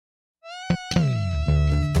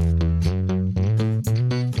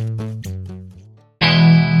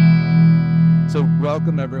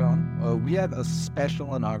Welcome, everyone. We have a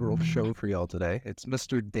special inaugural show for y'all today. It's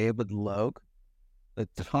Mr. David Logue, the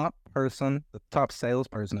top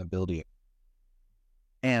salesperson at Buildium,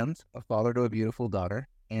 and a father to a beautiful daughter,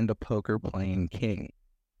 and a poker playing king.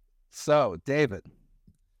 So, David,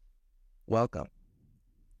 welcome.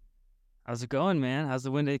 How's it going, man? How's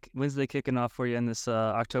the Wednesday kicking off for you in this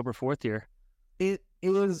October 4th here? It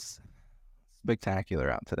was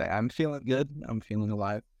spectacular out today. I'm feeling good. I'm feeling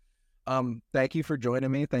alive. Thank you for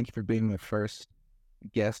joining me. Thank you for being my first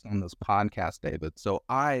guest on this podcast, David. So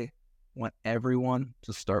I want everyone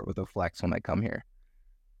to start with a flex when they come here.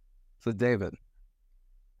 So David,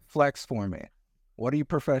 flex for me. What are you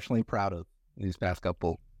professionally proud of past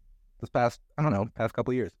couple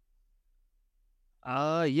years?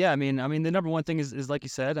 Yeah, I mean, the number one thing is like you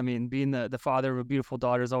said. I mean, being the father of a beautiful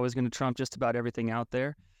daughter is always going to trump just about everything out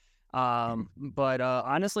there. But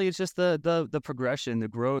honestly, it's just the progression, the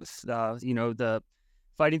growth, the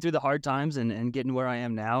fighting through the hard times and getting where I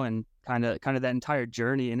am now, and kind of that entire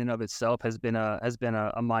journey in and of itself has been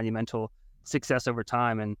a monumental success over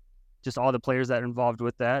time, and just all the players that are involved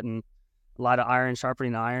with that, and a lot of iron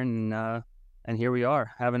sharpening iron, and here we are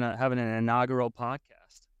having an inaugural podcast.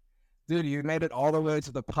 Dude, you made it all the way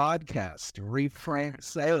to the podcast, Reframe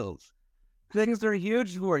Sales. Things are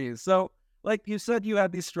huge for you. So, like you said, you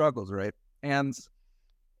had these struggles, right? And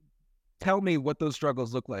tell me what those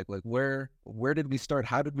struggles look like. Like, where did we start?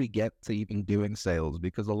 How did we get to even doing sales?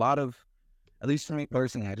 Because a lot of, at least for me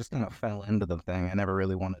personally, I just kind of fell into the thing. I never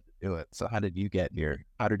really wanted to do it. So how did you get here?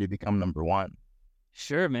 How did you become number one?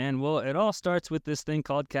 Sure, man. Well, it all starts with this thing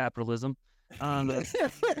called capitalism.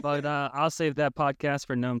 But I'll save that podcast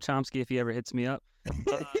for Noam Chomsky if he ever hits me up.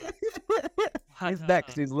 He's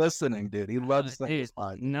next. He's listening, dude. He loves this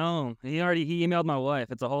podcast. No, he emailed my wife.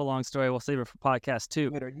 It's a whole long story. We'll save it for podcast 2.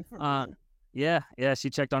 Wait, are you from here? Yeah. She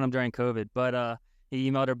checked on him during COVID, but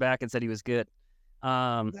he emailed her back and said he was good.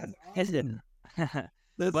 That's awesome. That's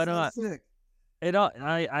but so sick.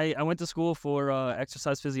 I went to school for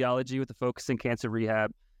exercise physiology with a focus in cancer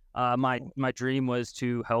rehab. My dream was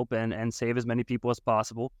to help and save as many people as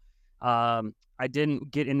possible. I didn't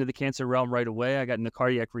get into the cancer realm right away. I got into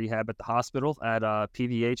cardiac rehab at the hospital at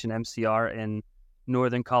PVH and MCR in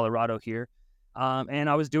northern Colorado here. And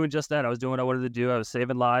I was doing just that. I was doing what I wanted to do. I was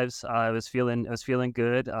saving lives. I was feeling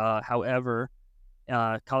good. However,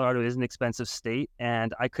 Colorado is an expensive state,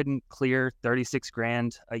 and I couldn't clear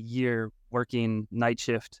 $36,000 a year working night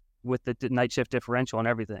shift with the night shift differential and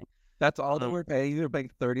everything. That's all that we're paying. You're paying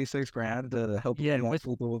 $36,000 to help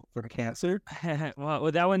people for cancer.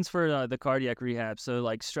 well, that one's for the cardiac rehab. So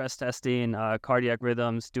like stress testing, cardiac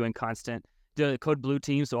rhythms, doing the code blue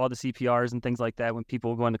team. So all the CPRs and things like that. When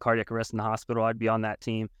people go into cardiac arrest in the hospital, I'd be on that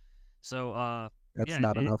team. So that's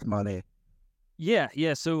not enough money.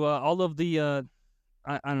 Yeah. So all of the I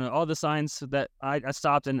don't know, all the signs that I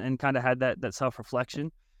stopped and kind of had that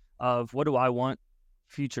self-reflection of what do I want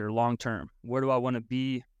future long term? Where do I want to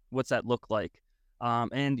be? What's that look like?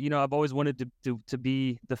 And I've always wanted to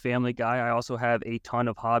be the family guy. I also have a ton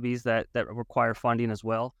of hobbies that require funding as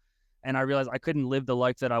well. And I realized I couldn't live the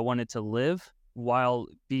life that I wanted to live while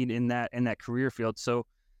being in that career field. So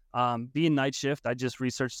being night shift, I just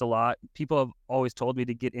researched a lot. People have always told me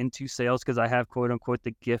to get into sales because I have quote unquote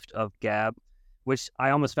the gift of gab, which I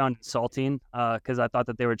almost found insulting because I thought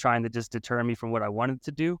that they were trying to just deter me from what I wanted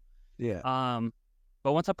to do. Yeah.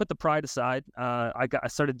 But once I put the pride aside, I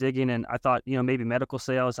started digging, and I thought, maybe medical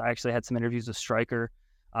sales. I actually had some interviews with Stryker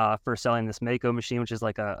for selling this Mako machine, which is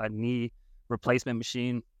like a knee replacement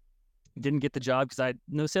machine. Didn't get the job because I had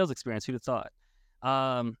no sales experience. Who'd have thought?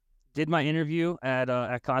 Did my interview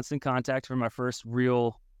at Constant Contact for my first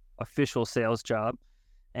real official sales job.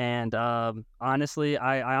 And honestly,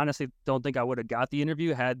 I honestly don't think I would have got the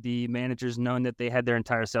interview had the managers known that they had their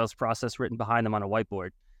entire sales process written behind them on a whiteboard.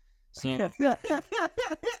 So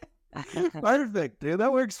Perfect, dude.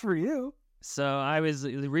 That works for you. So I was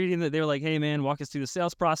reading that they were like, "Hey, man, walk us through the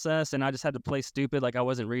sales process," and I just had to play stupid, like I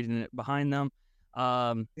wasn't reading it behind them.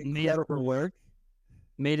 Made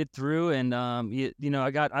it through, and I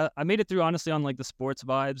made it through honestly on like the sports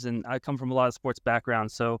vibes, and I come from a lot of sports background,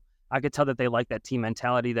 so I could tell that they like that team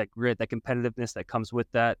mentality, that grit, that competitiveness that comes with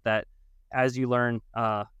that. That as you learn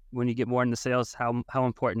when you get more into sales, how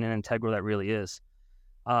important and integral that really is.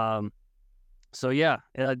 So yeah,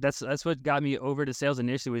 that's what got me over to sales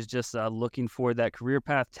initially, was just looking for that career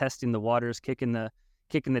path, testing the waters, kicking the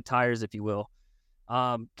tires, if you will.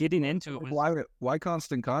 Getting into it was, why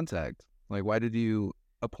Constant Contact? Like, why did you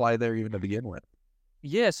apply there even to begin with?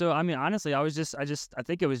 Yeah, so I mean, honestly, I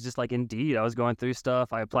think it was just like Indeed. I was going through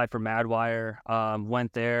stuff. I applied for Madwire,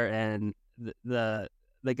 went there, and the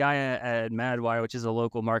the guy at Madwire, which is a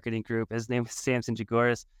local marketing group, his name was Samson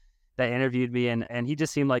Jagoras, that interviewed me, and he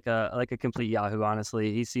just seemed like a complete Yahoo.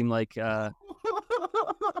 Honestly, he seemed like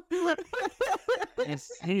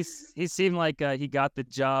he seemed like he got the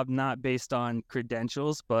job not based on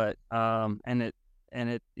credentials, but and it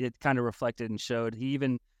kind of reflected and showed. He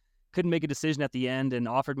even couldn't make a decision at the end and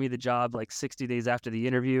offered me the job like 60 days after the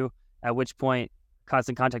interview, at which point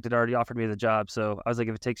Constant Contact had already offered me the job. So I was like,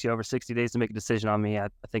 if it takes you over 60 days to make a decision on me, I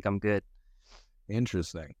think I'm good.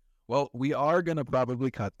 Interesting. Well, we are going to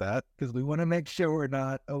probably cut that because we want to make sure we're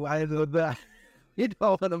not, you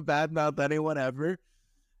don't want to badmouth anyone ever.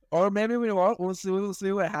 Or maybe we won't. We'll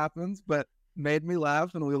see what happens, but made me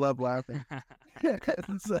laugh and we love laughing.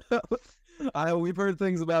 So we've heard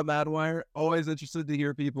things about Madwire. Always interested to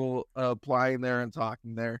hear people applying there and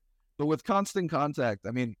talking there. But with Constant Contact,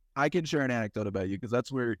 I mean, I can share an anecdote about you because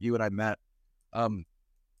that's where you and I met.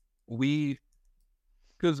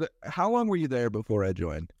 Because how long were you there before I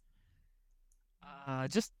joined?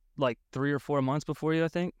 Just like 3 or 4 months before you, I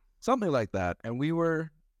think. Something like that. And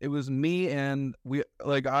it was me and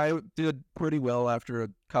I did pretty well after a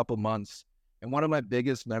couple months. And one of my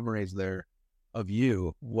biggest memories there of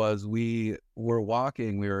you was we were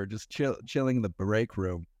walking, we were just chilling in the break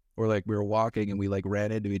room, or like we were walking and we like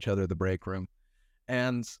ran into each other at the break room.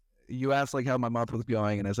 And you asked like how my month was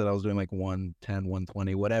going, and I said I was doing like 110,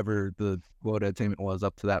 120, whatever the quota attainment was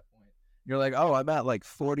up to that point. You're like, oh, I'm at like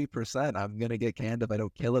 40%. I'm going to get canned if I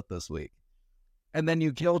don't kill it this week. And then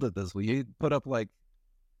you killed it this week. You put up like,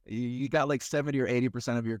 you got like 70 or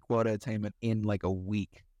 80% of your quota attainment in like a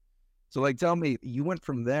week. So like, tell me, you went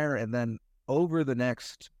from there and then over the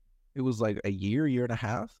next, it was like a year and a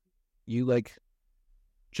half, you like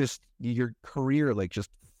just, your career like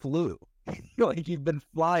just flew. Like you've been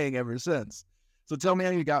flying ever since. So tell me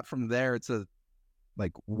how you got from there to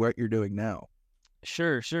like what you're doing now.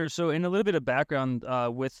 Sure. So in a little bit of background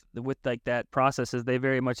with like that process is they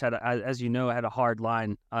very much had, as you know, had a hard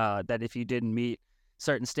line that if you didn't meet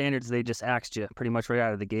certain standards, they just axed you pretty much right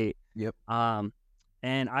out of the gate. Yep.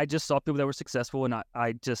 And I just saw people that were successful, and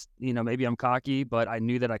I just, maybe I'm cocky, but I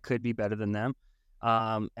knew that I could be better than them.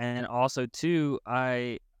 And also too,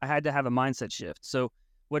 I had to have a mindset shift. So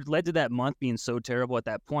what led to that month being so terrible at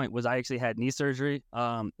that point was I actually had knee surgery.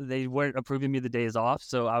 They weren't approving me the days off,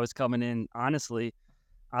 so I was coming in. Honestly,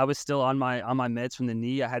 I was still on my meds from the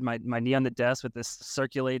knee. I had my knee on the desk with this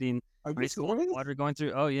circulating water going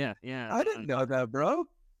through. Oh yeah. I didn't know that, bro.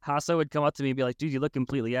 Hasso would come up to me and be like, "Dude, you look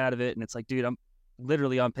completely out of it." And it's like, "Dude, I'm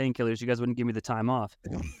literally on painkillers. You guys wouldn't give me the time off."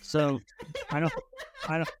 So I don't.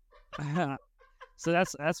 So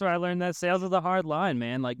that's where I learned that sales is a hard line,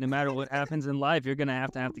 man. Like no matter what happens in life, you're gonna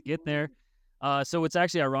have to get there. So what's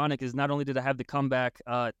actually ironic is not only did I have the comeback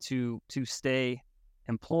to stay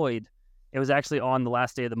employed, it was actually on the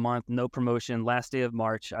last day of the month, no promotion, last day of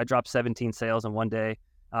March. I dropped 17 sales in one day.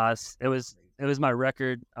 It was my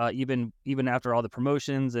record, even after all the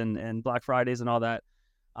promotions and Black Fridays and all that.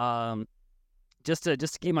 Just to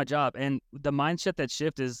keep my job. And the mindset that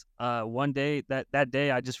shift is one day that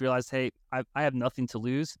day I just realized, hey, I have nothing to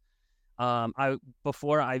lose.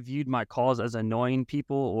 Before I viewed my calls as annoying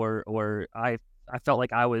people or I felt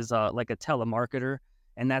like I was like a telemarketer,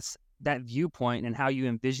 and that viewpoint and how you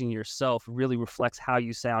envision yourself really reflects how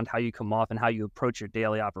you sound, how you come off, and how you approach your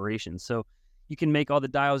daily operations. So you can make all the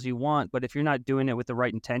dials you want, but if you're not doing it with the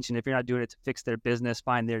right intention, if you're not doing it to fix their business,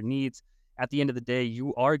 find their needs, at the end of the day,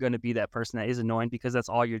 you are going to be that person that is annoying because that's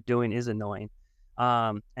all you're doing is annoying.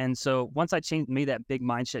 And so once I made that big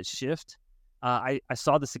mindset shift, I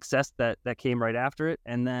saw the success that came right after it.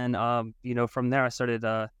 And then, from there, I started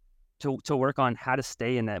to work on how to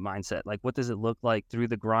stay in that mindset. Like, what does it look like through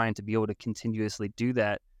the grind to be able to continuously do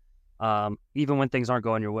that, even when things aren't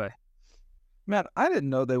going your way? Man, I didn't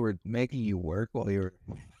know they were making you work while you were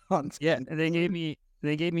on. Yeah, and they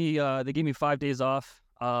gave me 5 days off.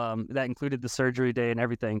 That included the surgery day and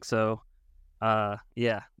everything. So,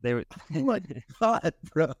 yeah, they were. Oh my God,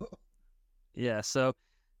 bro. Yeah, so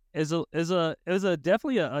it was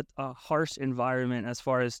definitely a harsh environment as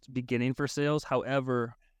far as beginning for sales.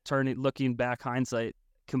 However, looking back, hindsight,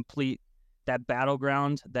 complete that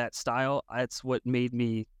battleground, that style, that's what made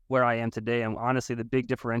me where I am today. And honestly, the big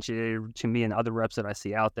differentiator to me and other reps that I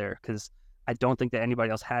see out there, because I don't think that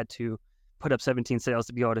anybody else had to put up 17 sales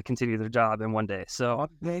to be able to continue their job in one day. So on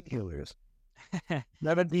painkillers.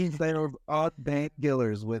 17 sales on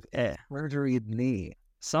painkillers with a surgery knee.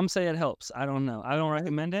 Some say it helps. I don't know. I don't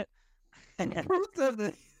recommend it.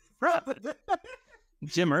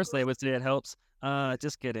 Jim Ersley would say it helps.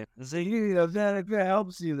 Just kidding. If that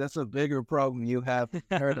helps you, that's a bigger problem you have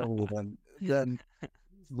than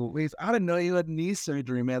Louise, I didn't know you had knee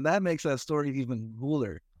surgery, man. That makes that story even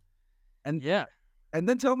cooler. And Yeah. and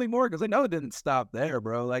then tell me more, because I know it didn't stop there,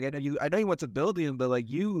 bro. Like I know you went to Buildium, but like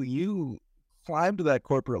you climbed that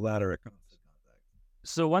corporate ladder at Constant Contact.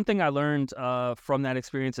 So one thing I learned from that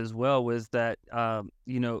experience as well was that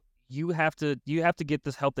you have to get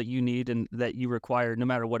this help that you need and that you require, no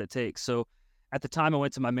matter what it takes. So at the time, I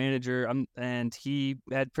went to my manager, and he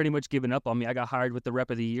had pretty much given up on me. I got hired with the rep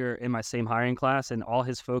of the year in my same hiring class, and all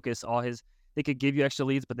his focus, they could give you extra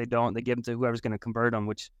leads, but they don't. They give them to whoever's going to convert them,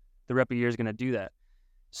 which the rep of the year is going to do that.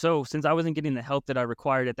 So since I wasn't getting the help that I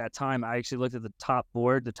required at that time, I actually looked at the top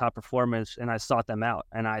board, the top performers, and I sought them out.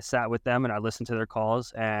 And I sat with them and I listened to their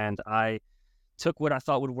calls, and I took what I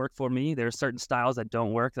thought would work for me. There are certain styles that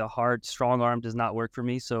don't work. The hard, strong arm does not work for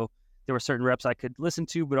me. So there were certain reps I could listen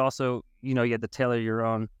to, but also, you had to tailor your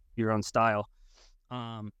own style.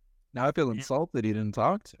 Now I feel insulted you didn't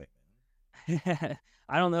talk to me.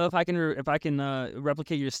 I don't know if I can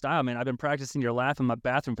replicate your style, man. I've been practicing your laugh in my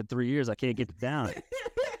bathroom for 3 years. I can't get it down.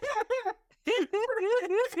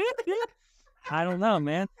 I don't know,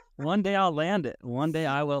 man. One day I'll land it. One day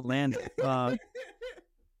I will land it.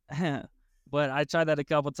 But I tried that a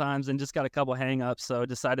couple times and just got a couple hang-ups, so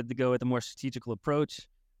decided to go with a more strategical approach,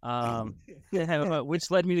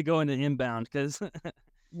 which led me to go into inbound, because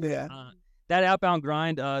that outbound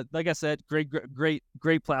grind, like I said,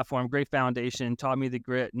 great platform, great foundation, taught me the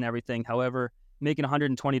grit and everything. However, making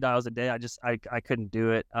 120 dials a day, I couldn't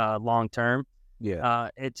do it long term. Yeah.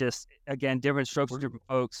 It just, again, different strokes for different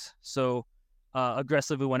folks. So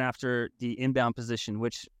aggressively went after the inbound position,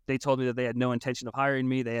 which they told me that they had no intention of hiring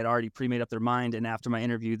me. They had already pre-made up their mind, and after my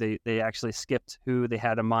interview, they actually skipped who they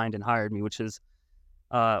had in mind and hired me, which was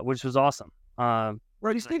awesome.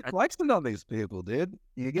 Bro, you stay flexing on these people, dude.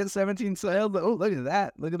 You get 17 sales. Oh, look at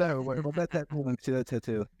that. Look at that. What about that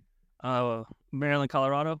tattoo? Maryland,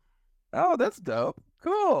 Colorado. Oh, that's dope.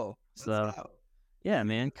 Cool. So, yeah,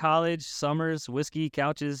 man. College, summers, whiskey,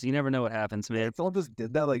 couches. You never know what happens, man. Someone just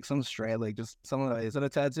did that, like some straight, like just someone, is it a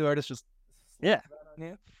tattoo artist? Just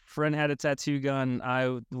Friend had a tattoo gun.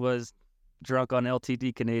 I was drunk on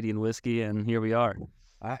LTD Canadian whiskey, and here we are.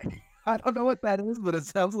 I don't know what that is, but it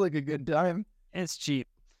sounds like a good time. It's cheap.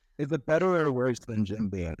 Is it better or worse than Jim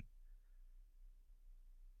Beam?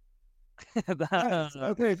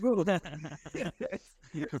 Okay, cool.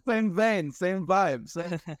 Same vein, same vibe.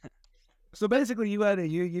 So basically,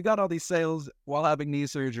 you got all these sales while having knee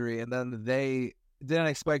surgery, and then they didn't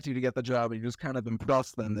expect you to get the job, and you just kind of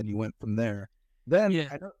impressed them. Then you went from there. Then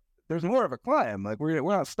there's more of a climb. Like we're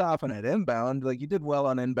not stopping at inbound. Like you did well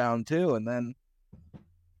on inbound too, and then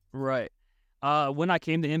right. When I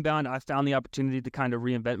came to inbound, I found the opportunity to kind of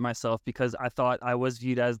reinvent myself, because I thought I was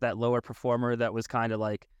viewed as that lower performer that was kind of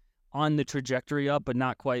like on the trajectory up, but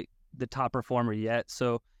not quite the top performer yet.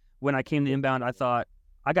 So when I came to inbound, I thought,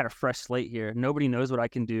 I got a fresh slate here. Nobody knows what I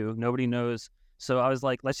can do. Nobody knows. So I was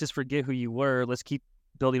like, let's just forget who you were. Let's keep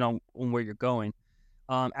building on where you're going.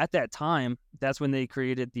 At that time, that's when they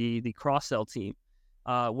created the cross-sell team,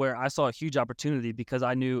 where I saw a huge opportunity, because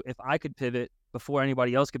I knew if I could pivot before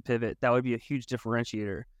anybody else could pivot, that would be a huge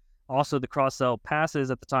differentiator. Also, the cross-sell passes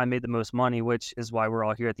at the time made the most money, which is why we're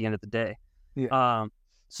all here at the end of the day. Yeah.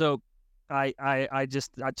 So I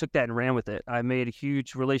took that and ran with it. I made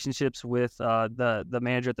huge relationships with the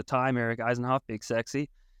manager at the time, Eric Eisenhoff, Big Sexy,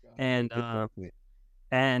 and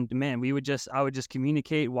man, I would just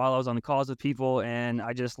communicate while I was on the calls with people, and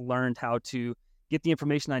I just learned how to get the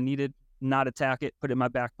information I needed, not attack it, put it in my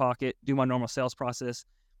back pocket, do my normal sales process,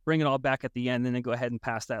 bring it all back at the end, and then go ahead and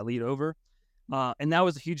pass that lead over. And that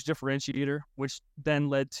was a huge differentiator, which then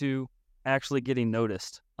led to actually getting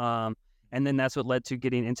noticed. And then that's what led to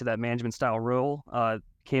getting into that management style role.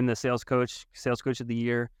 Became the sales coach of the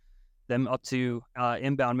year, then up to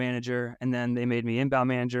inbound manager, and then they made me inbound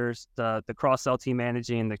managers, the cross-sell team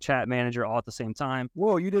managing, the chat manager, all at the same time.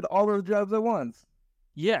 Whoa, you did all those jobs at once.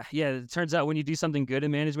 Yeah. It turns out when you do something good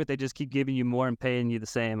in management, they just keep giving you more and paying you the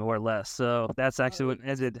same or less. So that's actually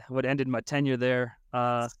what ended my tenure there.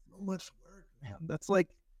 That's so much work, man. That's like,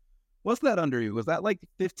 what's that under you? Was that like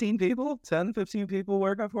 15 people, 10, 15 people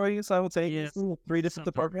working for you simultaneously? Yeah, 3 different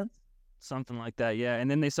departments? Something like that, yeah.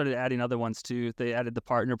 And then they started adding other ones too. They added the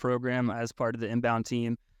partner program as part of the inbound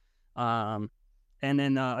team. And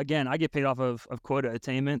then, again, I get paid off of quota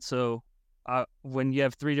attainment. So when you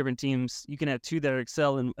have 3 different teams, you can have 2 that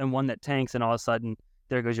excel and 1 that tanks, and all of a sudden,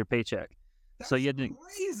 there goes your paycheck. That's so you had to,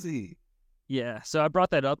 crazy. Yeah, so I brought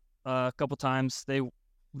that up a couple times.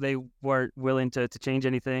 They weren't willing to change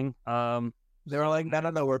anything. They were like,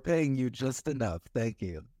 no, we're paying you just enough. Thank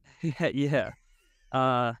you. Yeah.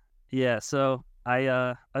 Yeah, so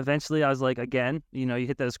eventually I was like, again, you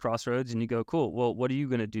hit those crossroads and you go, cool. Well, what are you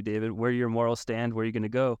gonna do, David? Where your morals stand? Where are you gonna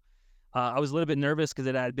go? I was a little bit nervous because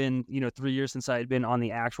it had been 3 years since I had been on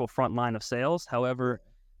the actual front line of sales. However,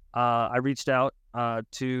 I reached out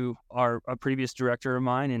to a previous director of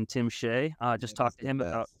mine, and Tim Shea. Just talked to him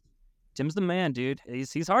about. Tim's the man, dude.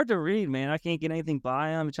 He's hard to read, man. I can't get anything by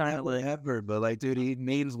him. I'm trying to ever, but like, dude, he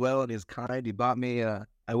means well and he's kind. He bought me. I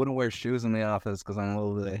wouldn't wear shoes in the office because I'm a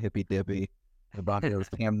little bit hippy dippy. He bought me those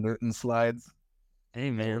Cam Newton slides.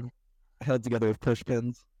 Hey, man. Held together with push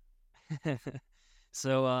pins.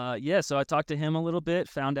 So I talked to him a little bit,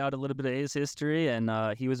 found out a little bit of his history, and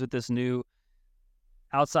he was with this new,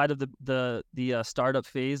 outside of the startup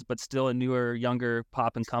phase, but still a newer, younger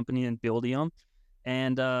popping company in Buildium.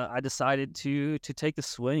 And I decided to take the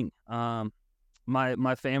swing.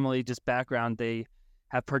 My family, just background, they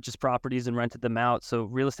have purchased properties and rented them out. So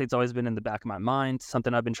real estate's always been in the back of my mind,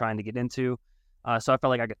 something I've been trying to get into. So I felt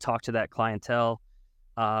like I could talk to that clientele.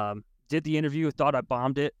 Did the interview, thought I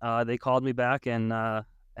bombed it. They called me back, and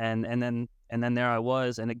then there I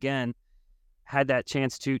was. And again, had that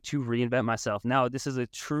chance to reinvent myself. Now, this is a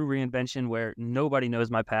true reinvention where nobody knows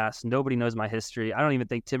my past. Nobody knows my history. I don't even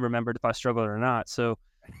think Tim remembered if I struggled or not. So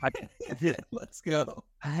let's go.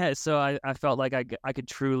 So I felt like I could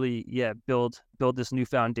truly, build this new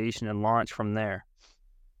foundation and launch from there.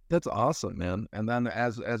 That's awesome, man. And then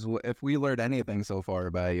as if we learned anything so far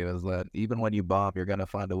about you is that even when you bomb, you're going to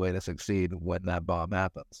find a way to succeed when that bomb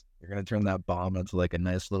happens. You're going to turn that bomb into like a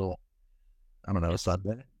nice little, I don't know,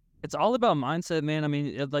 Sunday. It's all about mindset, man. I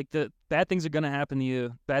mean, like, the bad things are going to happen to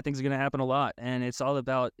you. Bad things are going to happen a lot. And it's all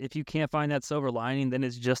about, if you can't find that silver lining, then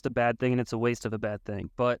it's just a bad thing and it's a waste of a bad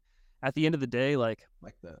thing. But at the end of the day, like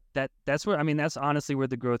that's where, I mean, that's honestly where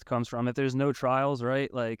the growth comes from. If there's no trials,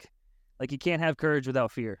 right? Like you can't have courage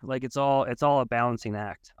without fear. Like it's all a balancing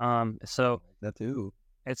act. So that too.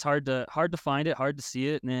 It's hard to find it, hard to see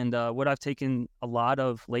it. And what I've taken a lot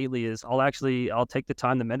of lately is I'll take the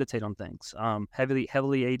time to meditate on things. Heavily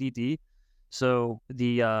ADD. So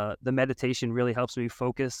the meditation really helps me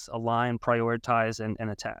focus, align, prioritize,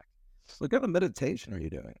 and attack. What kind of meditation are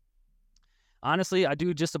you doing? Honestly, I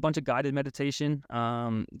do just a bunch of guided meditation.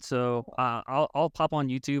 So I'll pop on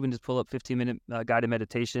YouTube and just pull up 15-minute guided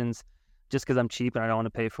meditations, just because I'm cheap and I don't want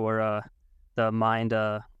to pay for the mind,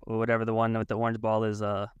 whatever the one with the orange ball is,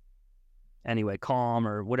 anyway, Calm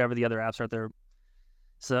or whatever the other apps are out there.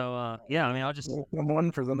 So I mean, I'll just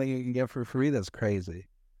one for something you can get for free. That's crazy,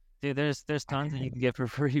 dude. There's tons that you can get for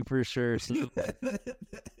free for sure. So,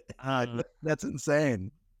 that's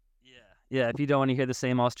insane. Yeah. If you don't want to hear the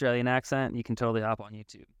same Australian accent, you can totally hop on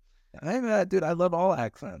YouTube. Dude, I love all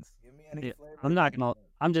accents. Give me any flavor.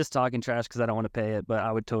 I'm just talking trash because I don't want to pay it, but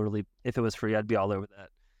I would totally, if it was free, I'd be all over that.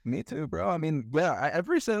 Me too, bro. I mean,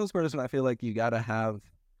 every salesperson, I feel like you got to have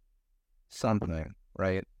something,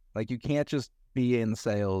 right? Like you can't just be in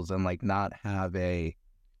sales and like not have it's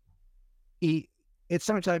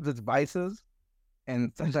sometimes it's vices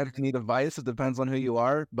and sometimes you need a vice. It depends on who you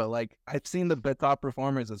are. But like I've seen the top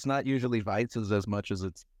performers, it's not usually vices as much as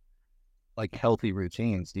it's like healthy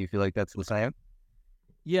routines. Do you feel like that's the same?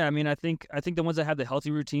 Yeah. I mean, I think the ones that have the healthy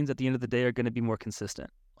routines at the end of the day are going to be more consistent.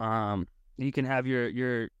 You can have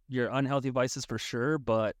your unhealthy vices for sure,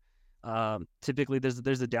 but typically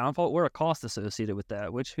there's a downfall or a cost associated with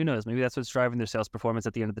that, which who knows, maybe that's what's driving their sales performance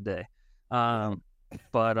at the end of the day.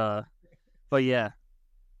 But yeah,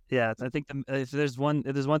 I think if there's one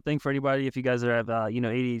thing for anybody, if you guys have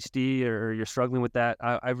ADHD or you're struggling with that,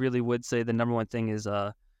 I really would say the number one thing is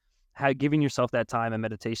giving yourself that time and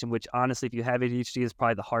meditation, which honestly, if you have ADHD, is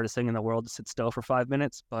probably the hardest thing in the world to sit still for 5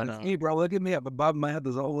 minutes. But hey, bro, look at me. I've been bobbing my head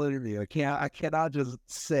this whole interview. I cannot just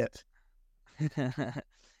sit.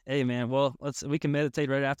 Hey, man. Well, we can meditate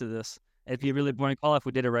right after this. It'd be a really boring call if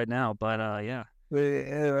we did it right now. But yeah.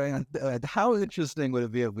 How interesting would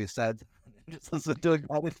it be if we sat just listen to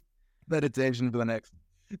a meditation for the next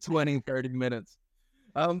 20, 30 minutes?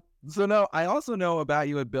 So no, I also know about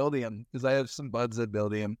you at Buildium because I have some buds at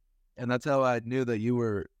Buildium. And that's how I knew that you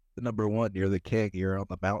were the number one. You're the king. You're on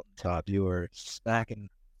the mountaintop. You were smacking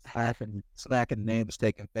names,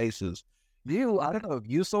 taking faces. I don't know if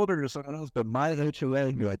you sold it or someone else, but my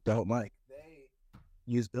HOA, who I don't like, they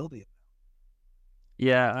use Buildium.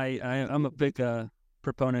 Yeah, I'm a big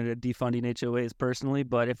proponent of defunding HOAs personally,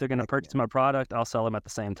 but if they're going to purchase my product, I'll sell them at the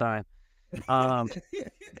same time.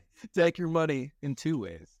 Take your money in two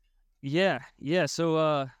ways. Yeah.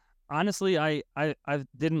 So honestly, I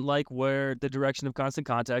didn't like where the direction of Constant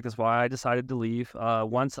Contact. That's why I decided to leave.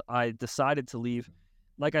 Once I decided to leave,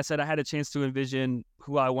 like I said, I had a chance to envision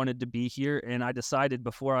who I wanted to be here, and I decided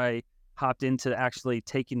before I hopped into actually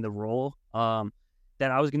taking the role,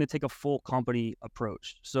 that I was going to take a full company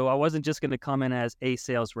approach. So I wasn't just going to come in as a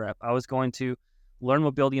sales rep. I was going to learn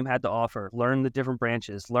what Buildium had to offer, learn the different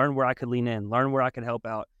branches, learn where I could lean in, learn where I could help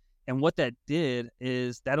out. And what that did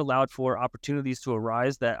is that allowed for opportunities to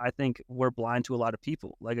arise that I think were blind to a lot of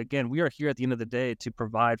people. Like, again, we are here at the end of the day to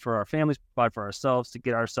provide for our families, provide for ourselves, to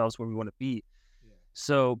get ourselves where we want to be. Yeah.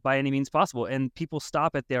 So by any means possible. And people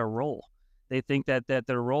stop at their role. They think that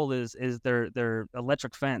their role is their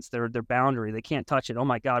electric fence, their boundary. They can't touch it. Oh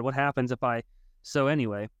my God, what happens if I... So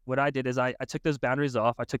anyway, what I did is I took those boundaries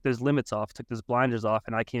off, I took those limits off, took those blinders off,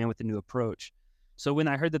 and I came in with a new approach. So when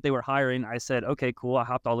I heard that they were hiring, I said, okay, cool. I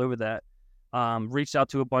hopped all over that, reached out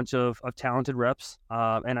to a bunch of talented reps,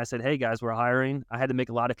 and I said, hey guys, we're hiring. I had to make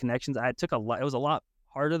a lot of connections. It was a lot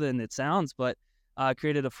harder than it sounds, but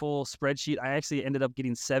created a full spreadsheet. I actually ended up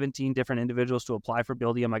getting 17 different individuals to apply for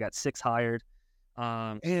Buildium. I got 6 hired.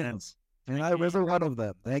 And I was one of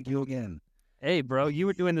them. Thank you again. Hey, bro, you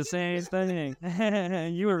were doing the same thing.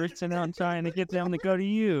 You were reaching out and trying to get them to go to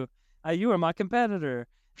you. You were my competitor.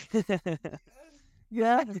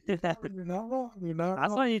 Yeah. You're not. I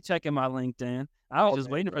saw you checking my LinkedIn. I was just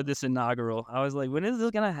waiting for this inaugural. I was like, when is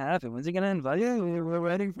this going to happen? When's he going to invite you? Yeah, we're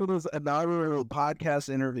waiting for this inaugural podcast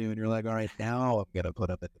interview, and you're like, all right, now I'm going to put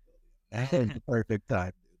up at the building. That's the perfect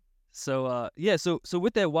time. So, so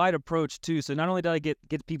with that wide approach too, so not only did I get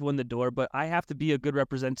people in the door, but I have to be a good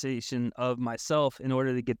representation of myself in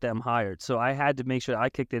order to get them hired. So I had to make sure I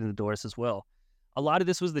kicked it in the doors as well. A lot of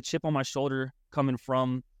this was the chip on my shoulder coming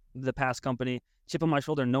from the past company, chip on my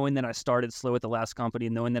shoulder knowing that I started slow at the last company,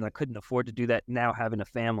 knowing that I couldn't afford to do that now having a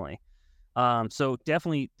family. So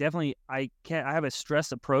definitely I have a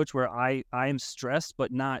stress approach where I am stressed,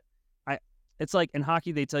 but not... It's like in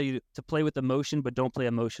hockey, they tell you to play with emotion, but don't play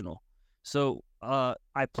emotional. So I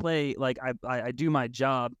play, like I do my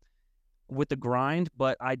job with the grind,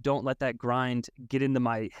 but I don't let that grind get into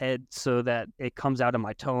my head so that it comes out of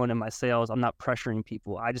my tone and my sales. I'm not pressuring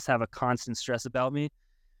people. I just have a constant stress about me,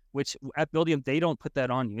 which at Buildium, they don't put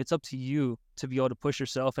that on you. It's up to you to be able to push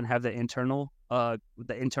yourself and have the internal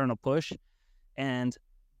push. And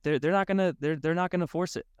they're not gonna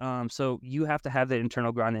force it. So you have to have the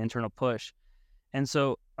internal grind, the internal push. And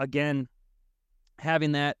so again,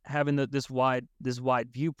 having this wide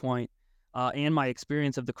viewpoint, and my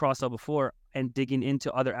experience of the cross-sell before and digging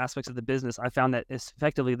into other aspects of the business, I found that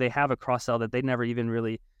effectively they have a cross-sell that they never even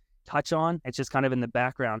really touch on. It's just kind of in the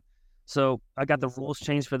background. So I got the rules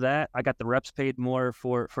changed for that. I got the reps paid more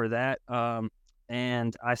for that.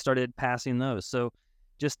 And I started passing those. So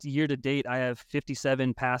just year to date, I have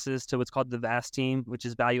 57 passes to what's called the VAS team, which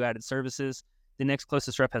is value-added services. The next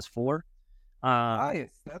closest rep has 4. Nice.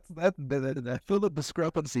 I feel the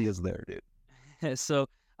discrepancy is there, dude. So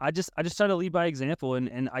I just try to lead by example,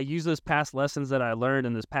 and I use those past lessons that I learned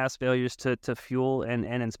and those past failures to fuel and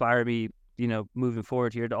inspire me, moving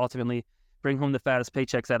forward here to ultimately bring home the fattest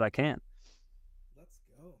paychecks that I can. Let's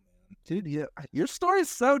go, man. Dude, yeah, your story's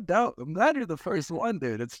so dope. I'm glad you're the first one,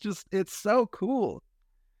 dude. It's so cool.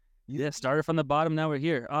 Yeah, started from the bottom, now we're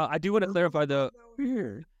here. I do want to clarify though.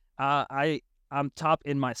 Here. I'm top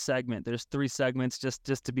in my segment. There's 3 segments,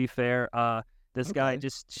 just to be fair. This guy,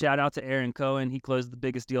 just shout out to Aaron Cohen. He closed the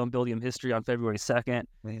biggest deal in Buildium history on February 2nd.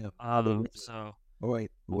 So wait,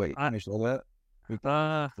 finish all that.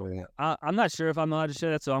 I'm not sure if I'm allowed to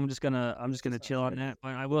share that, so I'm just gonna chill on that.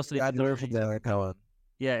 But I will say, Aaron Cohen.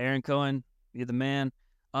 Yeah, Aaron Cohen, you're the man.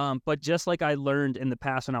 But just like I learned in the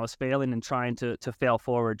past when I was failing and trying to fail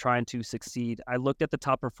forward, trying to succeed, I looked at the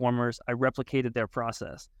top performers. I replicated their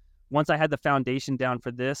process. Once I had the foundation down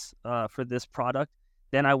for this product,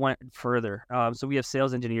 then I went further. So we have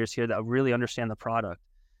sales engineers here that really understand the product.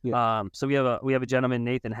 Yeah. So we have a gentleman,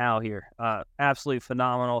 Nathan Howe here, absolutely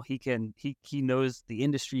phenomenal. He knows the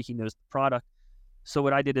industry, he knows the product. So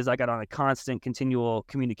what I did is I got on a constant, continual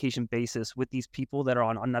communication basis with these people that are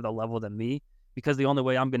on another level than me, because the only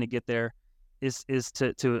way I'm going to get there is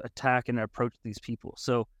to attack and approach these people.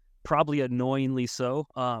 So probably annoyingly so,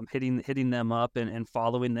 hitting them up and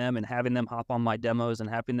following them and having them hop on my demos and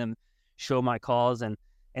having them show my calls and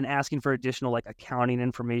asking for additional like accounting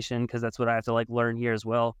information, because that's what I have to like learn here as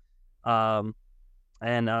well. And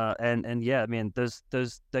yeah, I mean, there's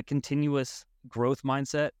the continuous growth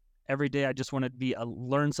mindset. Every day I just want to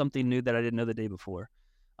learn something new that I didn't know the day before.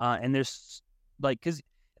 And there's like, because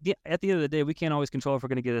at the end of the day, we can't always control if we're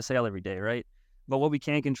going to get a sale every day, right? But what we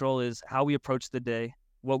can control is how we approach the day,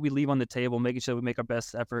 what we leave on the table, making sure we make our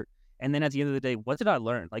best effort. And then at the end of the day, what did I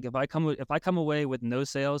learn? Like if I come away with no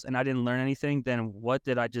sales and I didn't learn anything, then what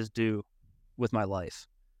did I just do with my life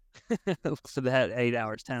for that 8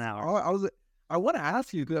 hours, 10 hours? I want to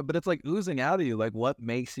ask you, but it's like oozing out of you. Like, what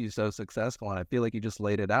makes you so successful? And I feel like you just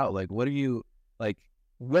laid it out. Like, what do you like?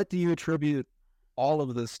 What do you attribute all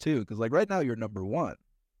of this to? Because like right now you're number one.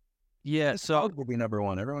 Yeah, This so dog will be number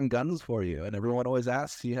one. Everyone guns for you, and everyone always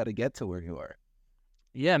asks you how to get to where you are.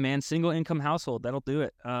 yeah, man, single income household, that'll do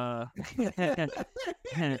it.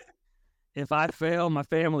 If I fail, my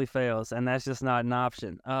family fails, and that's just not an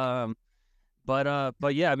option.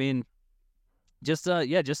 But yeah, I mean, just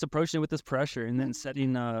approaching it with this pressure, and then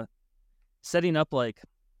setting up like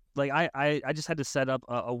I just had to set up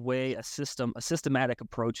a systematic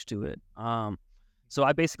approach to it. So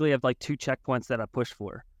I basically have like 2 checkpoints that I push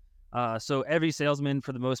for. So every salesman,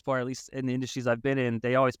 for the most part, at least in the industries I've been in,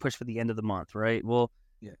 they always push for the end of the month, right? Well,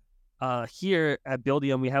 here at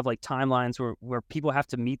Buildium, we have like timelines where people have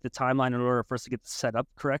to meet the timeline in order for us to get set up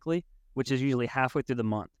correctly, which is usually halfway through the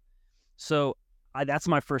month. So that's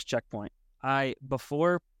my first checkpoint.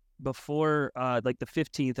 Before like the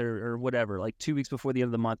 15th or whatever, like 2 weeks before the end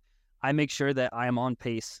of the month, I make sure that I am on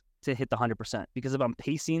pace to hit the 100%. Because if I'm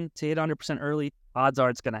pacing to hit 100% early, odds are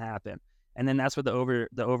it's going to happen. And then that's where the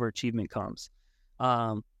overachievement comes.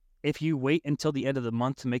 If you wait until the end of the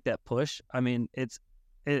month to make that push, I mean, it's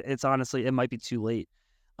honestly, it might be too late.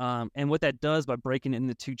 And what that does by breaking it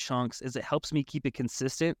into 2 chunks is it helps me keep it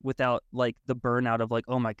consistent without like the burnout of like,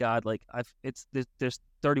 oh my God, like there's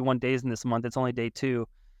 31 days in this month. It's only day 2.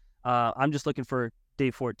 I'm just looking for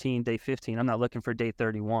day 14, day 15. I'm not looking for day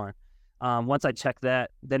 31. Once I check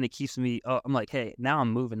that, then it keeps me, I'm like, hey, now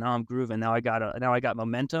I'm moving, now I'm grooving. Now I got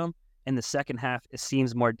momentum. And the second half, it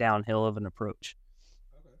seems more downhill of an approach.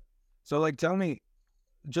 Okay. So like, tell me,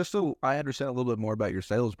 just so I understand a little bit more about your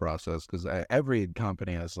sales process, because every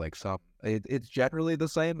company has like it's generally the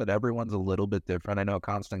same, but everyone's a little bit different. I know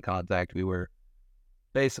Constant Contact, we were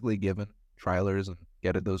basically given trialers and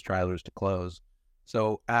getting those trialers to close.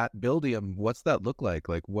 So at Buildium, what's that look like?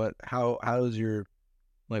 Like how is your,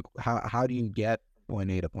 like, how do you get point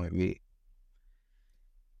A to point B?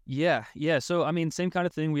 Yeah. So I mean, same kind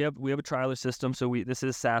of thing. We have a trialer system. So this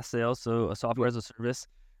is SaaS sales, so a software as a service.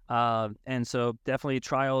 And so definitely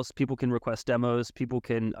trials. People can request demos. People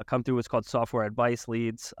can come through what's called software advice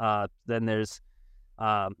leads. Then there's,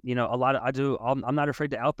 a lot of I'm not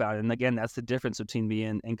afraid to outbound. And again, that's the difference between me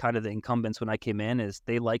and kind of the incumbents when I came in, is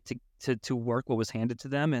they like to work what was handed to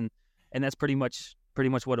them, and that's pretty much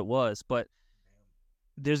what it was. But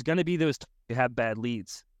there's going to be those who have bad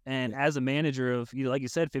leads. And as a manager of, like you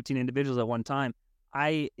said, 15 individuals at one time,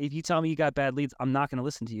 if you tell me you got bad leads, I'm not going to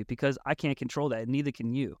listen to you because I can't control that, and neither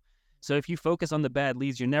can you. So if you focus on the bad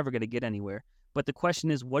leads, you're never going to get anywhere. But the question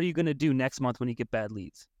is, what are you going to do next month when you get bad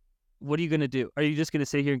leads? What are you going to do? Are you just going to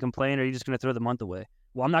sit here and complain, or are you just going to throw the month away?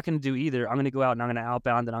 Well, I'm not going to do either. I'm going to go out and I'm going to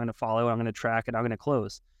outbound, and I'm going to follow, and I'm going to track, and I'm going to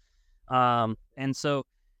close. And so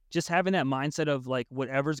just having that mindset of like,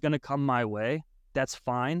 whatever's going to come my way, that's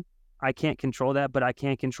fine. I can't control that, but I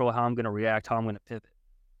can control how I'm going to react, how I'm going to pivot.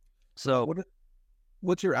 So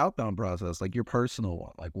what's your outbound process? Like your personal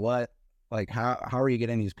one? Like how are you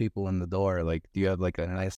getting these people in the door? Like, do you have like a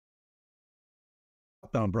nice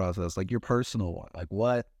outbound process? Like your personal one?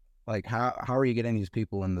 Like how are you getting these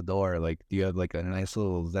people in the door? Like, do you have like a nice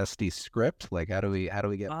little zesty script? Like how do we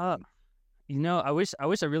get? I wish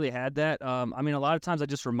I really had that. I mean, a lot of times I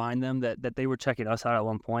just remind them that they were checking us out at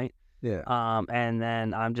one point. Yeah. And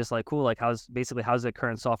then I'm just like, cool. Like, how's the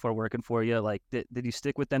current software working for you? Like, did you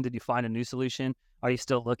stick with them? Did you find a new solution? Are you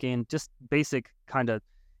still looking? Just basic kind of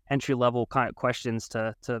entry level kind of questions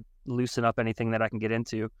to loosen up anything that I can get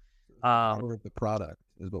into. Power of the product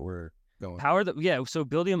is what we're going. So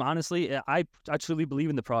Buildium, honestly, I truly believe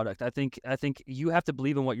in the product. I think you have to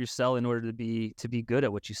believe in what you sell in order to be good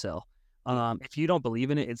at what you sell. If you don't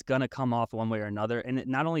believe in it, it's going to come off one way or another. And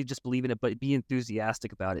not only just believe in it, but be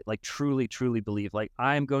enthusiastic about it. Like truly, truly believe, like,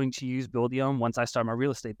 I'm going to use Buildium once I start my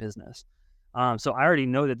real estate business. So I already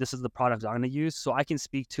know that this is the product I'm going to use, so I can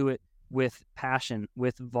speak to it with passion,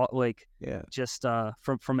 just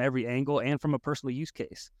from every angle and from a personal use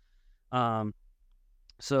case.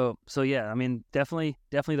 So yeah, I mean, definitely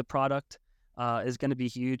the product is going to be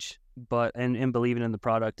huge, but and believing in the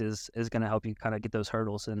product is going to help you kind of get those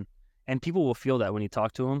hurdles, and people will feel that when you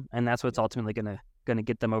talk to them, and that's what's ultimately going to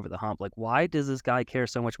get them over the hump. Like, why does this guy care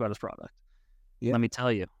so much about his product? Yeah. Let me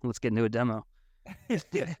tell you. Let's get into a demo.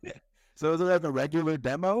 So is it like a regular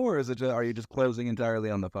demo, or are you just closing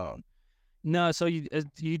entirely on the phone? No, so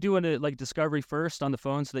you do a like discovery first on the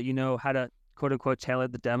phone so that you know how to quote unquote tailor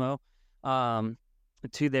the demo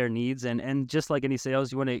to their needs, and just like any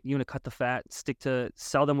sales, you want to cut the fat,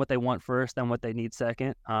 sell them what they want first, then what they need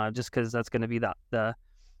second, just because that's going to be the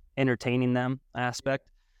entertaining them aspect.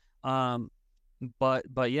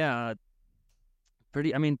 But yeah,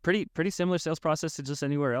 Pretty similar sales process to just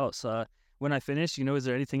anywhere else. When I finish, is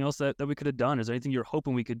there anything else that we could have done? Is there anything you're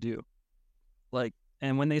hoping we could do? Like,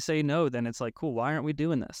 and when they say no, then it's like, cool, why aren't we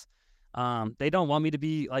doing this? They don't want me to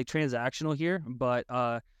be like transactional here, but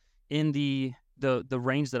in the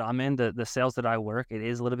range that I'm in, the sales that I work, it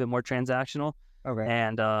is a little bit more transactional. Okay.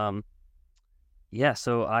 And yeah,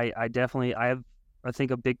 so I definitely I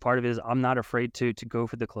think a big part of it is I'm not afraid to go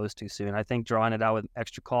for the close too soon. I think drawing it out with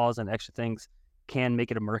extra calls and extra things can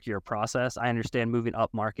make it a murkier process. I understand moving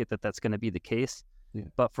up market that's going to be the case,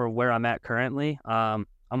 but for where I'm at currently, I'm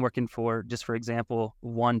working for, just for example,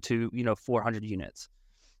 1 to 400 units.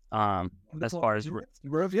 As far as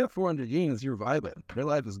bro, if you have 400 units, you're vibing. Your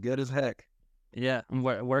life is good as heck. Yeah, I'm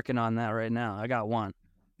working on that right now. I got one.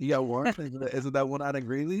 You got one? Isn't that one out in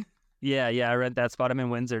Greeley? Yeah, I rent that spot. I'm in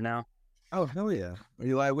Windsor now. Oh, hell yeah. Are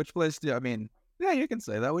you like, which place yeah, you can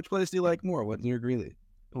say that. Which place do you like more? Windsor or Greeley?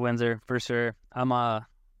 Windsor, for sure. I'm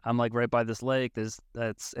like right by this lake. It's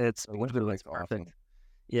Windsor Lake's perfect. awesome.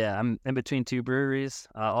 Yeah, I'm in between 2 breweries,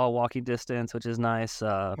 all walking distance, which is nice.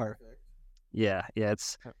 Perfect. Yeah,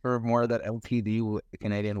 it's for more of that LTD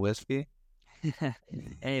Canadian whiskey.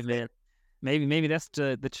 Hey man, maybe that's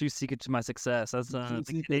the true secret to my success. That's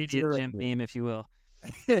the Canadian Jim Beam, if you will.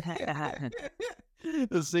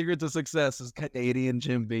 The secret to success is Canadian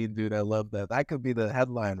Jim Beam, dude. I love that. That could be the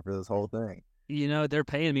headline for this whole thing. They're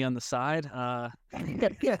paying me on the side.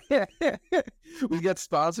 We get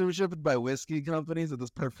sponsorship by whiskey companies at this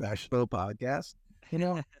professional podcast.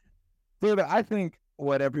 Dude, I think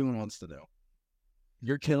what everyone wants to know.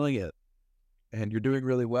 You're killing it, and you're doing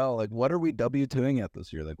really well. Like, what are we W2ing at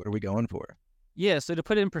this year? Like, what are we going for? Yeah, so to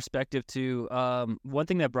put it in perspective too, one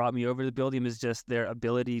thing that brought me over to Buildium is just their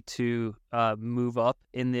ability to move up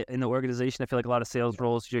in the organization. I feel like a lot of sales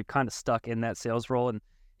roles, you're kind of stuck in that sales role, and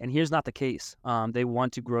here's not the case. They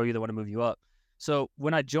want to grow you, they want to move you up. So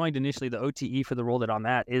when I joined initially, the OTE for the role that I'm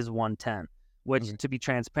at is 110, which to be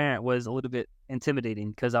transparent was a little bit intimidating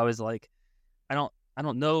because I was like, I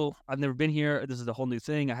don't know. I've never been here. This is a whole new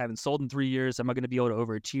thing. I haven't sold in 3 years. Am I going to be able to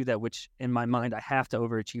overachieve that? Which in my mind, I have to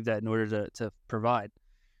overachieve that in order to provide.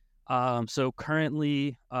 So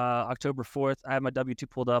currently, October 4th, I have my W-2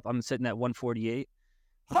 pulled up. I'm sitting at 148.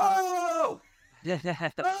 Oh!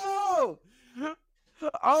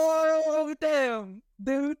 Oh, damn.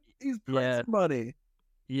 Dude, he's printing money.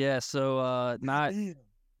 Yeah, so not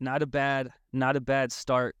a bad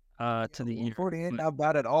start to the year. 48, not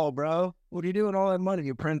bad at all, bro. What are you doing all that money?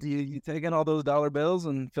 You taking all those dollar bills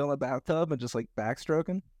and filling a bathtub and just like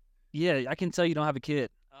backstroking? Yeah, I can tell you don't have a kid.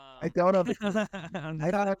 I don't have.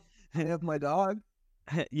 I have my dog.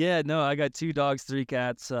 Yeah, no, I got 2 dogs, 3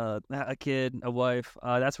 cats, a kid, a wife.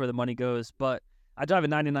 That's where the money goes. But I drive a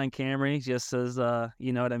 '99 Camry, just as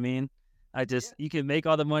you know what I mean. You can make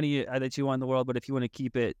all the money that you want in the world, but if you want to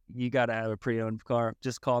keep it, you gotta have a pre-owned car.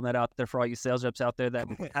 Just calling that out there for all you sales reps out there that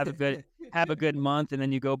have a good month, and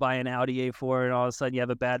then you go buy an Audi A4, and all of a sudden you have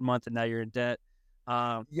a bad month, and now you're in debt.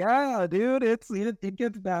 Yeah, dude, it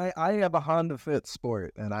gets bad. I have a Honda Fit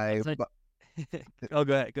Sport, and oh,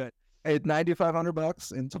 go ahead. It's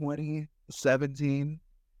 $9,500 in 2017.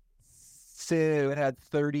 So it had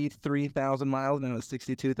 33,000 miles, and it was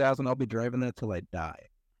 62,000. I'll be driving that till I die.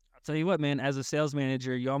 Tell you what, man, as a sales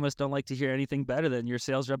manager, you almost don't like to hear anything better than your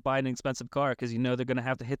sales rep buying an expensive car because they're going to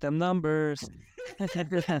have to hit them numbers.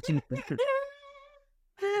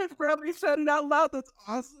 Probably said it out loud. That's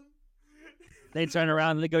awesome. They turn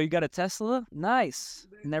around and they go, "You got a Tesla? Nice.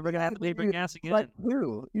 Never going to have to pay for gas again."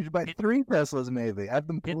 You should buy 3 Teslas maybe. Have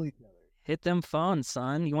them pull each other. Hit them phones,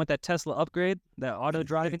 son. You want that Tesla upgrade? That auto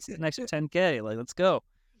driving? It's an extra 10K. Like, let's go.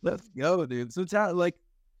 Let's go, dude. So,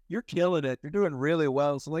 you're killing it. You're doing really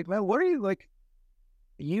well. So, man, what are you like?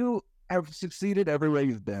 You have succeeded everywhere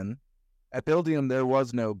you've been. At Buildium, there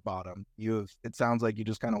was no bottom. It sounds like you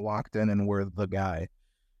just kind of walked in and were the guy.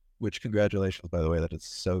 Which, congratulations, by the way, that is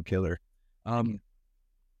so killer.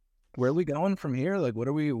 Where are we going from here? Like, where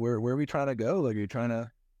are we trying to go? Like, are you trying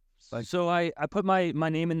to? So I put my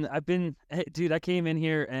name in. I came in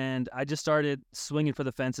here and I just started swinging for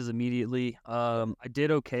the fences immediately. I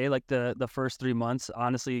did okay. Like the first 3 months,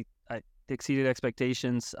 honestly, I exceeded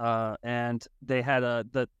expectations. And they had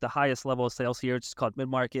the highest level of sales here, which is called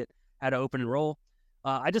mid-market, had an open enroll.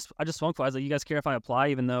 I just swung for it. I was like, "You guys care if I apply?"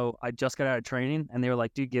 Even though I just got out of training, and they were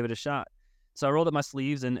like, "Dude, give it a shot." So I rolled up my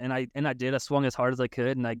sleeves and I did. I swung as hard as I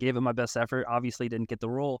could and I gave it my best effort. Obviously, didn't get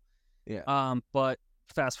the role. Yeah. But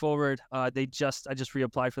fast forward, I just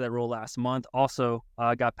reapplied for that role last month. Also,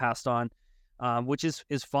 got passed on, which is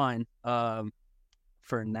fine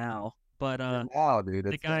for now. But Wow, dude,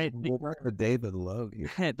 the guy, we're working with David Logue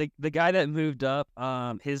here. the guy that moved up,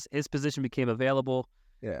 his position became available.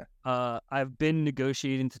 Yeah. I've been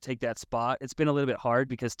negotiating to take that spot. It's been a little bit hard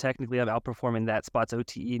because technically I'm outperforming that spot's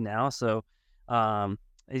OTE now. So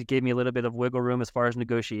it gave me a little bit of wiggle room as far as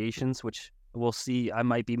negotiations, which we'll see. I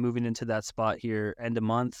might be moving into that spot here end of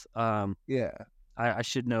month. Yeah. I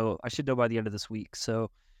should know by the end of this week.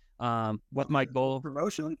 So with my goal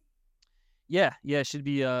promotion. Yeah, it should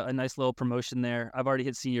be a nice little promotion there. I've already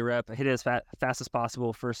hit senior rep. I hit it as fast as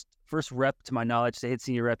possible. First rep to my knowledge to hit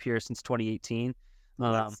senior rep here since 2018.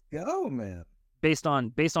 Let's go, man. Based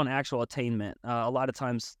on actual attainment. A lot of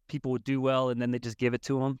times people would do well and then they just give it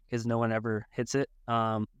to them because no one ever hits it.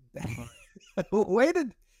 Way to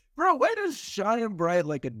shine bright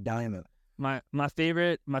like a diamond. My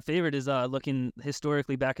favorite is looking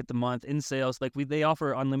historically back at the month in sales. Like they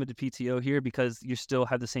offer unlimited PTO here because you still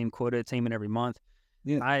have the same quota attainment every month.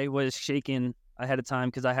 Yeah. I was shaking ahead of time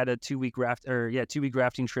because I had a 2-week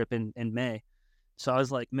rafting trip in May. So I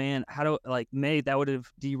was like, man, May, that would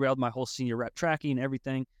have derailed my whole senior rep tracking and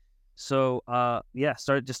everything. So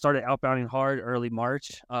started outbounding hard early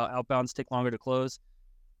March. Outbounds take longer to close.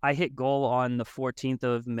 I hit goal on the 14th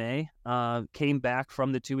of May, came back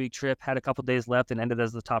from the 2-week trip, had a couple days left, and ended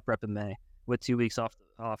as the top rep in May with 2 weeks off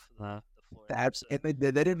the floor. They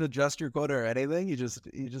didn't adjust your quota or anything? You just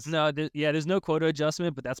No, there's no quota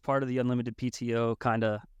adjustment, but that's part of the unlimited PTO kind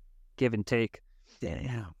of give and take.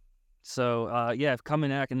 Damn. So coming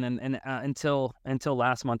back and until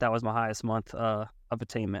last month, that was my highest month of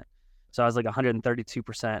attainment. So I was like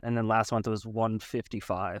 132%, and then last month it was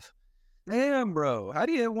 155. Damn, bro. How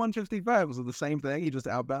do you hit 155? Was it the same thing? You just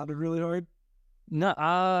outbounded really hard? No,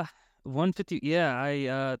 150. Yeah,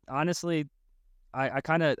 I honestly, I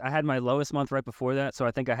had my lowest month right before that, so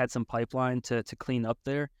I think I had some pipeline to clean up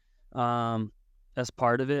there, as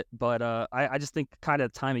part of it. But I just think kind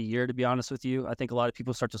of time of year, to be honest with you. I think a lot of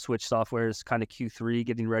people start to switch softwares kind of Q3,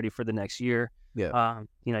 getting ready for the next year. Yeah.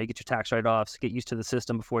 You get your tax write-offs, get used to the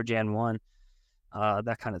system before Jan 1,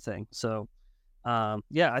 that kind of thing. So. I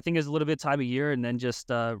think it's a little bit time of year and then just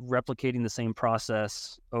replicating the same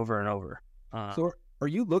process over and over. So are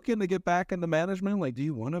you looking to get back into management? Like, do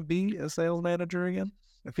you want to be a sales manager again?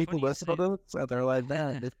 If people listen to this, they're like,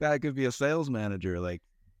 man, this guy could be a sales manager. Like,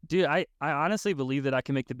 dude, I honestly believe that I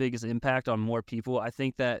can make the biggest impact on more people. I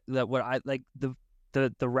think that what I like the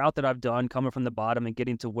route that I've done coming from the bottom and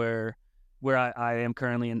getting to where I am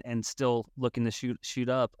currently and still looking to shoot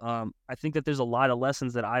up. I think that there's a lot of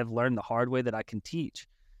lessons that I've learned the hard way that I can teach.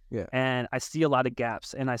 Yeah. And I see a lot of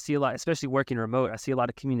gaps, and I see a lot, especially working remote, I see a lot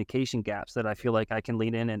of communication gaps that I feel like I can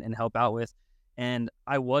lean in and help out with. And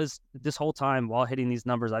I was, this whole time while hitting these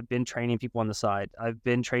numbers, I've been training people on the side. I've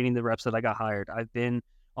been training the reps that I got hired. I've been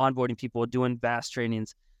onboarding people, doing vast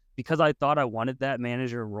trainings because I thought I wanted that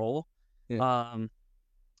manager role. Yeah.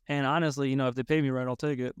 And honestly, if they pay me right, I'll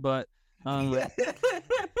take it. But at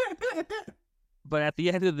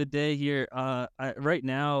the end of the day here, right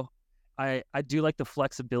now, I do like the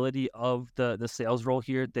flexibility of the sales role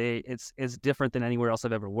here. It's different than anywhere else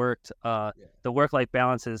I've ever worked. The work-life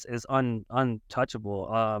balance is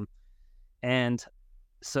untouchable. And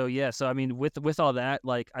so I mean, with all that,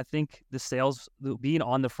 like, I think the sales, being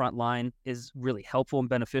on the front line is really helpful and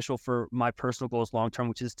beneficial for my personal goals long term,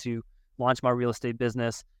 which is to launch my real estate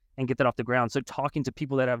business and get that off the ground. So talking to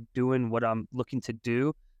people that are doing what I'm looking to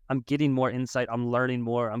do, I'm getting more insight. I'm learning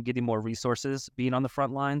more. I'm getting more resources being on the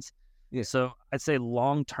front lines. Yeah. So I'd say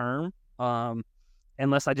long term,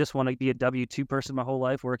 unless I just want to be a W-2 person my whole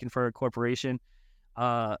life working for a corporation,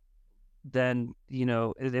 then,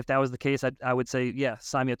 if that was the case, I would say, yeah,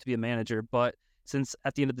 sign me up to be a manager. But since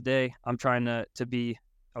at the end of the day, I'm trying to be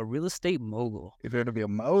a real estate mogul. If you're going to be a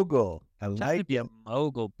mogul, I like to be a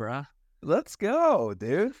mogul, bruh. Let's go,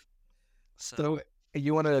 dude. So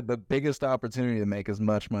you wanted the biggest opportunity to make as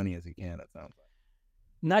much money as you can, it sounds like.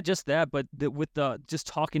 Not just that, but just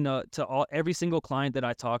talking to every single client that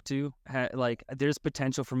I talk to, there's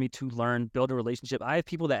potential for me to learn, build a relationship. I have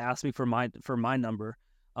people that ask me for my number,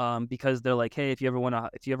 because they're like, hey, if you ever want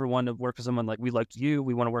to work with someone, like, we liked you,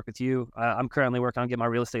 we want to work with you. I'm currently working on getting my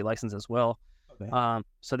real estate license as well. Okay.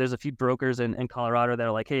 So there's a few brokers in Colorado that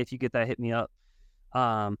are like, hey, if you get that, hit me up.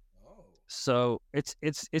 So it's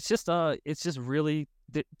just really,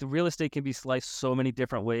 the real estate can be sliced so many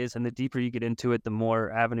different ways, and the deeper you get into it, the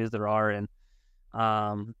more avenues there are. And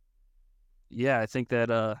I think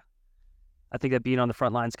that being on the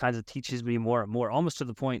front lines kind of teaches me more and more, almost to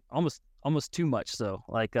the point, almost too much. So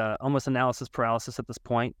almost analysis paralysis at this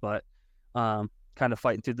point, but kind of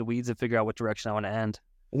fighting through the weeds and figure out what direction I want to end.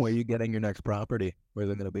 Where are you getting your next property? Where's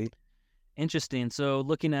it going to be? Interesting. So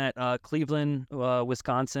looking at Cleveland,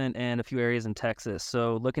 Wisconsin, and a few areas in Texas.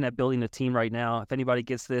 So looking at building a team right now. If anybody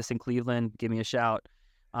gets this in Cleveland, give me a shout.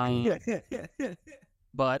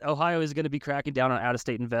 But Ohio is going to be cracking down on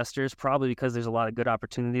out-of-state investors, probably because there's a lot of good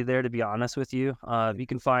opportunity there, to be honest with you. You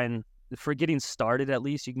can find, for getting started at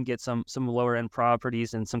least, you can get some lower-end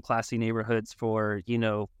properties in some classy neighborhoods for,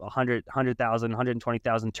 100,000,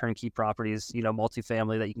 120,000 turnkey properties,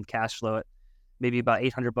 multifamily that you can cash flow at maybe about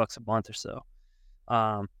 $800 a month or so.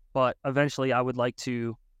 But eventually I would like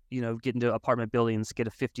to, get into apartment buildings, get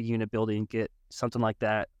a 50-unit building, get something like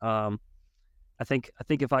that. I think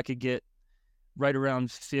if I could get right around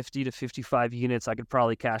 50 to 55 units, I could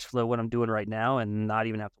probably cash flow what I'm doing right now and not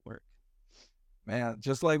even have to work. Man,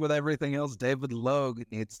 just like with everything else, David Logue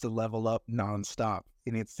needs to level up nonstop.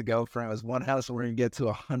 He needs to go from his one house where you get to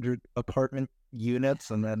 100 apartment units,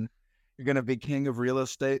 and then you're going to be king of real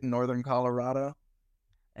estate in northern Colorado.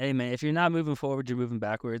 Hey, man, if you're not moving forward, you're moving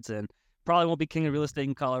backwards, and probably won't be king of real estate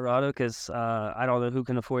in Colorado because I don't know who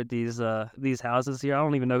can afford these houses here. I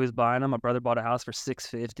don't even know who's buying them. My brother bought a house for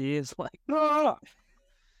 $650. It's like,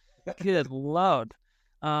 good Lord.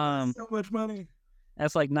 So much money.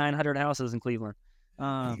 That's like 900 houses in Cleveland.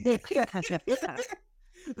 That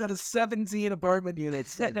is 17 apartment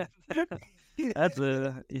units. That's I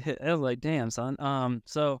was like, damn, son.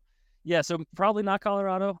 So probably not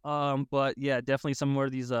Colorado. But yeah, definitely some more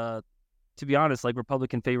of these. To be honest, like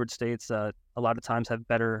Republican favored states, a lot of times have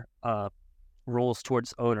better rules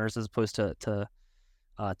towards owners as opposed to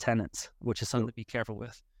tenants, which is something to be careful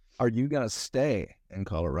with. Are you gonna stay in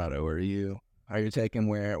Colorado, or are you taking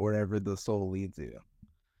wherever the soul leads you?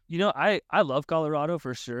 I love Colorado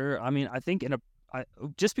for sure. I mean, I think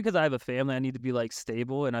just because I have a family, I need to be like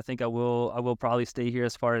stable, and I think I will probably stay here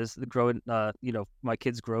as far as the growing, my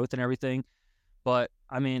kids' growth and everything. But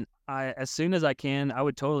I mean, as soon as I can, I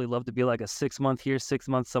would totally love to be like a 6 month here, 6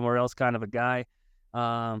 months somewhere else kind of a guy.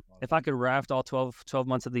 If I could raft all 12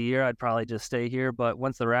 months of the year, I'd probably just stay here. But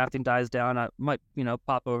once the rafting dies down, I might,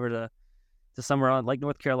 pop over to somewhere on like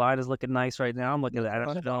North Carolina is looking nice right now. I'm looking at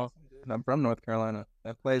it. I'm from North Carolina.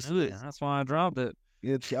 That place. That's why I dropped it.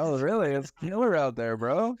 It's killer out there,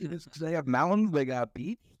 bro. They have mountains, they got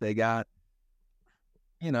beach, they got,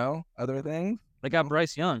 other things. They got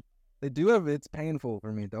Bryce Young. They do have. It's painful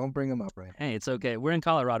for me. Don't bring him up right now. Hey, it's okay. We're in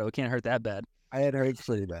Colorado. It can't hurt that bad. It hurts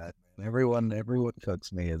pretty bad. Everyone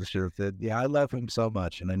cooks me. As sure said. Yeah, I love him so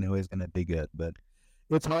much, and I know he's gonna be good. But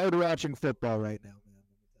it's hard watching football right now,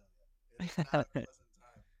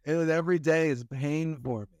 man. Every day is pain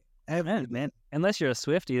for me. Man. Unless you're a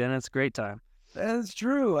Swiftie, then it's a great time. That's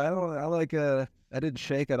true. I did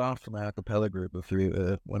shake it off from my acapella group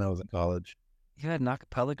when I was in college. You had an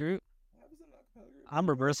acapella group? I'm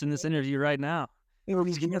reversing this interview right now. Then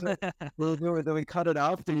we cut it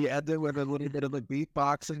off. Then you end it with a little bit of a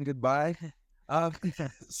beatboxing goodbye.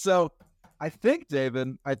 So I think,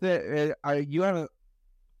 David, I think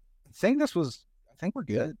we're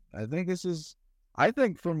good. I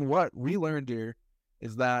think from what we learned here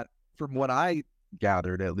is that from what I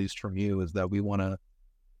gathered, at least from you, is that you want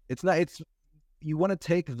to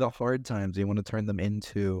take the hard times, you want to turn them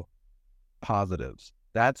into positives.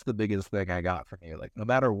 That's the biggest thing I got from you. Like, no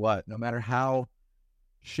matter what, no matter how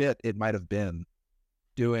shit it might have been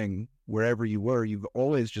doing wherever you were, you've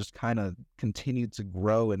always just kind of continued to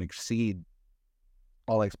grow and exceed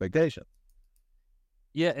all expectations.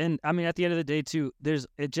 Yeah, and I mean, at the end of the day, too,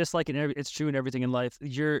 it's true in everything in life.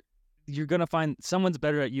 You're gonna find someone's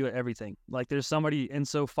better at you at everything. Like, there's somebody, and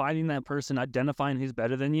so finding that person, identifying who's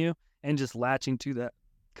better than you, and just latching to that,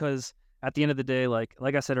 because at the end of the day, like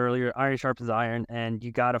I said earlier, iron sharpens iron, and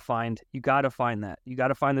you gotta find that. You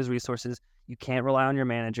gotta find those resources. You can't rely on your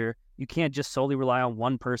manager. You can't just solely rely on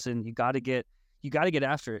one person. You gotta get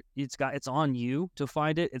after it. It's on you to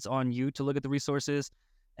find it. It's on you to look at the resources.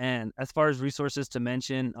 And as far as resources to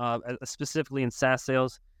mention, specifically in SaaS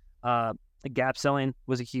sales, gap selling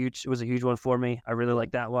was a huge one for me. I really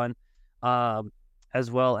like that one.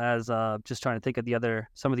 As well as just trying to think of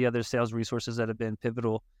some of the other sales resources that have been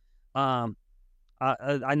pivotal. I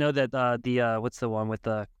know that what's the one with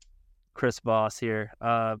the Chris Voss here?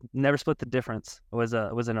 Never Split the Difference was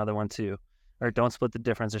another one too, or Don't Split the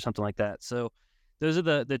Difference or something like that. So those are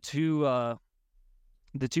the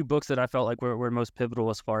two books that I felt like were most pivotal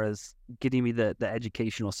as far as getting me the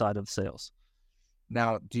educational side of sales.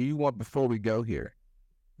 Now, before we go here,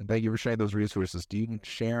 and thank you for sharing those resources, do you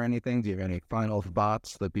share anything? Do you have any final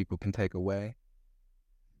thoughts that people can take away?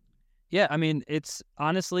 Yeah, I mean, it's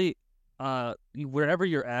honestly, wherever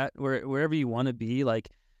you're at, wherever you want to be, like,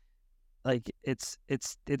 like it's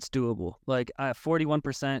doable. Like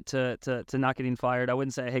 41% to not getting fired. I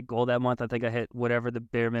wouldn't say I hit goal that month. I think I hit whatever the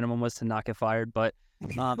bare minimum was to not get fired. But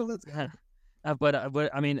Let's go. but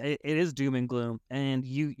I mean, it is doom and gloom, and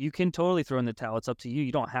you can totally throw in the towel. It's up to you.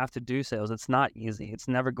 You don't have to do sales. It's not easy. It's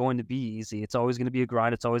never going to be easy. It's always going to be a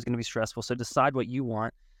grind. It's always going to be stressful. So decide what you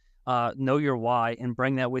want, know your why, and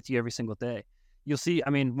bring that with you every single day. You'll see, I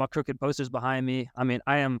mean, my crooked posters behind me. I mean,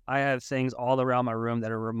 I have things all around my room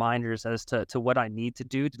that are reminders as to what I need to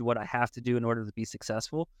do, to what I have to do in order to be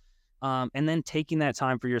successful. And then taking that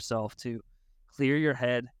time for yourself to clear your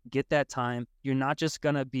head, get that time. You're not just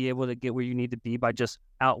going to be able to get where you need to be by just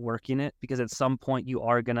outworking it, because at some point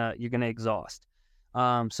you're going to exhaust.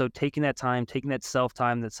 So taking that time, taking that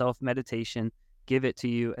self-time, that self-meditation, give it to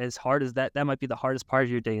you. As hard as that might be the hardest part of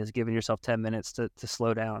your day, is giving yourself 10 minutes to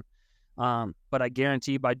slow down. But I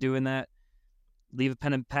guarantee by doing that, leave a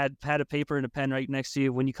pen and pad of paper and a pen right next to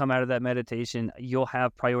you. When you come out of that meditation, you'll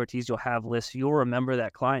have priorities, you'll have lists, you'll remember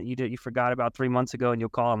that client you forgot about 3 months ago, and you'll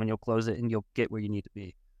call them and you'll close it and you'll get where you need to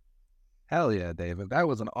be. Hell yeah, David. That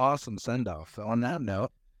was an awesome send-off. So on that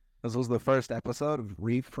note, this was the first episode of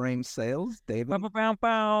Reframe Sales. David. Bow, bow, bow,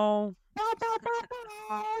 bow.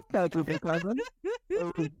 Thank you for coming.